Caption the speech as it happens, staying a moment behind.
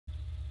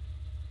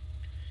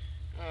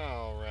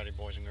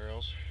Howdy boys and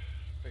girls.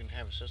 We can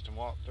have a system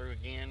walkthrough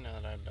again now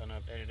that I've done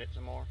updated it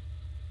some more.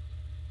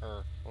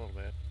 Or a little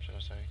bit, should I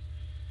say.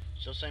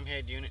 Still same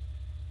head unit.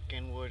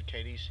 Kenwood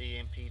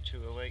KDC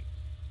MP208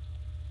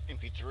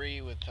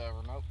 MP3 with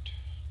remote.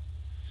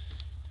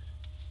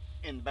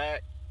 In the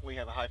back we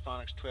have a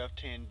Hyphonics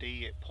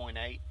 1210D at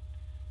 0.8.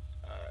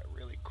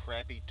 Really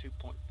crappy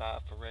 2.5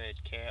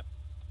 farad cap.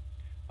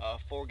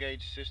 4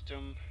 gauge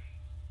system.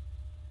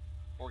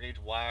 4 gauge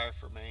wire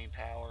for main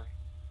power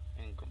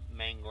and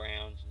main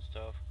grounds and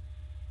stuff.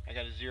 I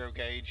got a 0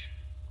 gauge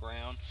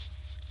ground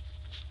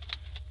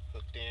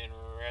hooked in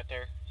right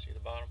there. See the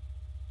bottom?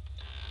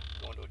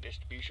 Going to a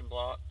distribution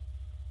block.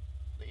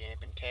 The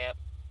amp and cap.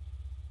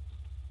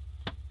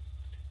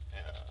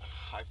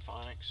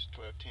 Hyphonics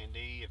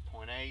 1210D at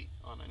 0.8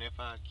 on an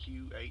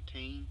FIQ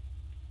 18.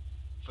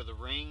 For the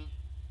ring,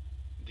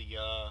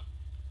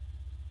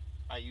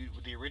 I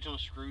used the original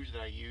screws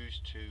that I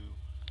used to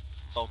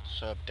bolt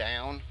the sub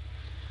down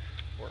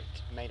were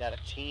made out of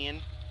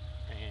tin,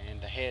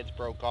 and the heads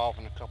broke off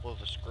and a couple of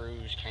the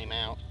screws came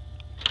out,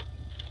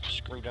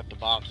 screwed up the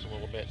box a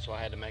little bit, so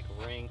I had to make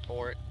a ring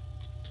for it.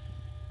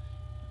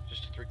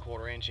 Just a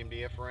 3/4 inch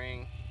MDF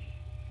ring,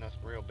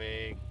 nothing real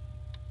big.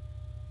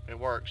 It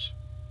works.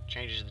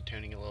 Changes the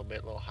tuning a little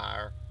bit, a little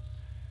higher,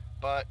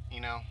 but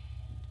you know,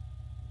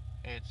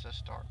 it's a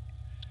start.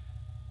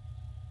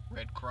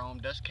 Red chrome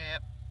dust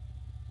cap.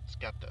 It's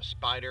got the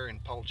spider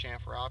and pole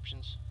chamfer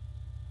options.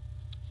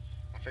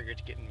 I figure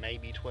it's getting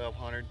maybe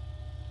 1200,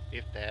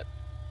 if that.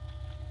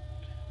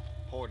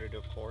 Ported,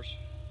 of course,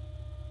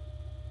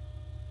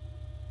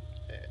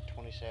 at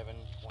 27,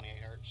 28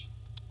 hertz.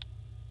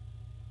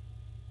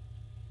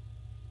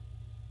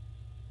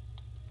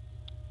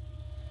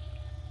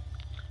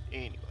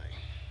 Anyway,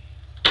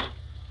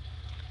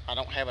 I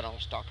don't have it on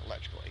stock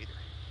electrical either.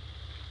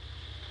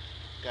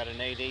 Got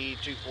an AD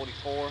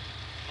 244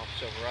 off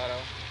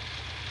Silverado.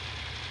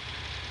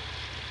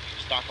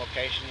 Stock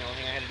location. The only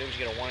thing I had to do was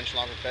get a 1 inch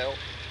longer belt.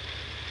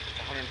 It's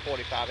a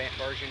 145 amp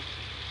version.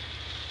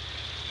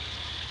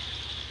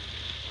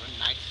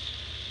 Nice.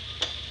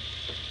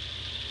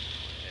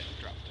 Then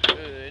drop the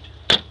hood.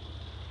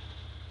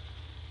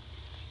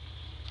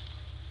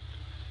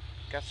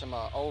 Got some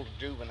old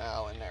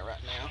Juvenile in there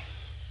right now.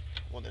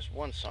 Well, this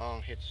one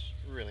song hits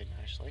really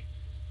nicely.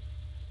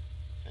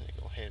 I'm gonna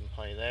go ahead and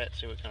play that,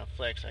 see what kind of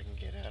flex I can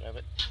get out of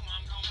it.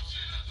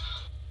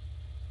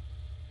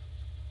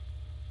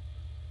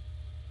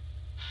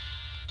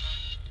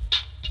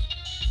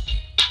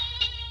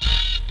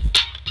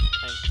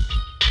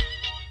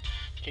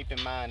 Keep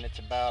in mind it's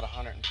about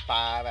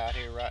 105 out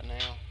here right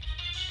now.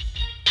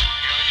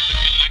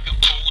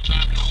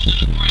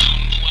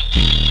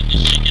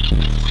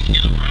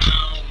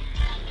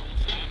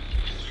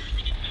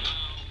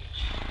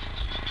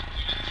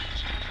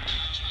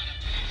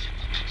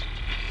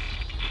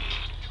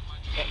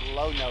 That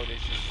low note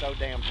is just so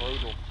damn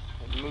brutal.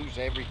 It moves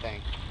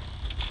everything.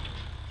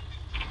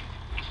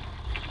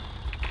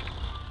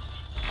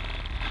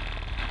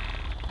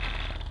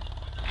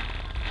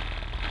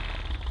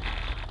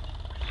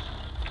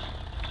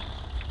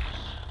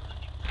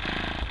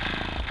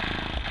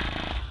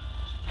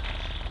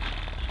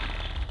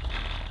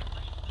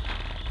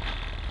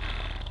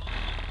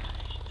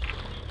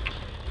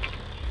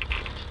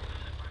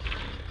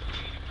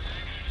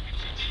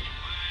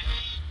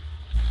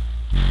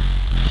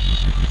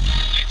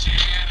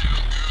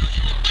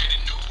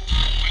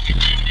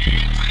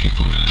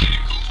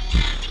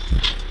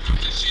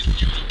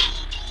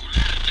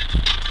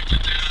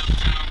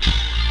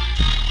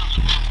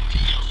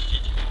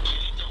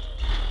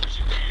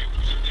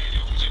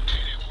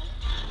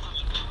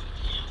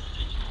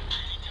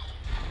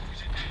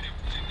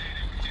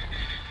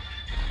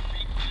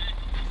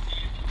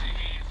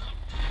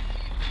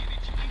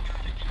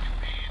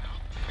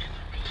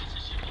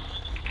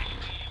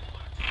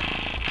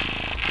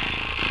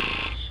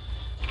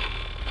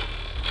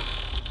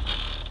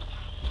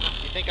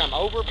 Think I'm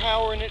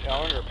overpowering it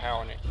or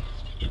underpowering it?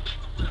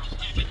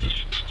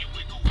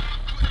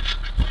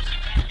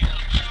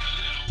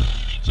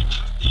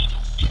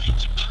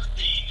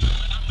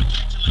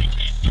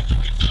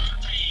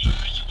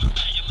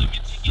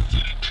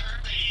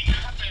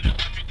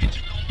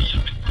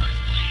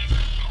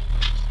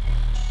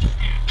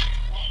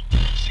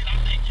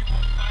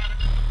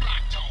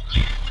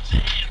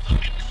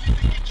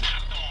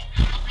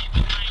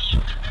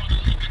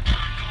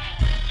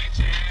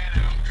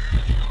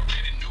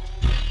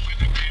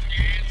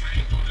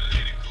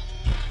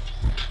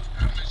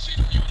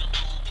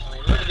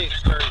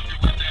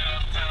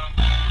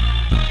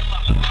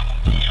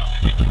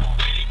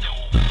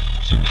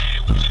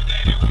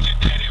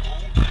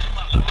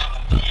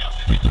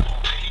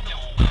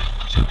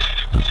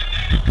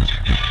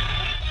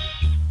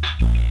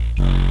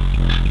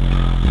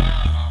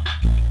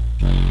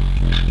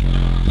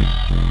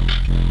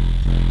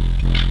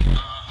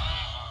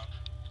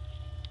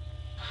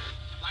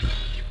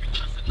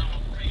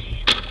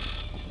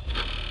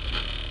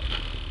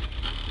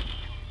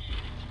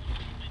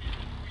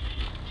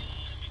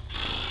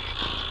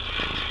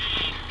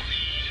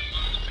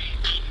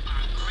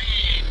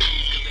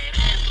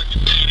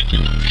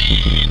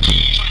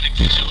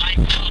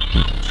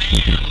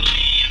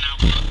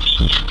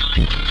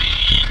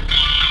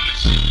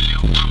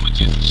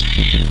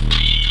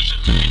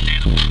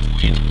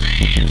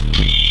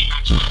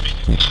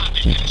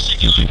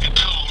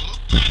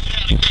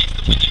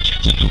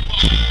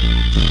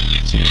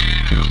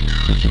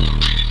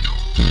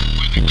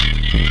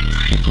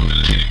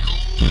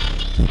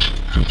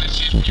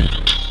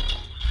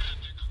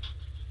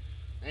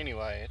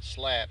 Anyway, it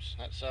slaps.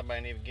 That sub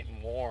ain't even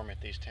getting warm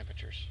at these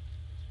temperatures.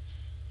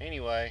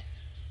 Anyway,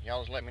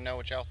 y'all just let me know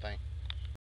what y'all think.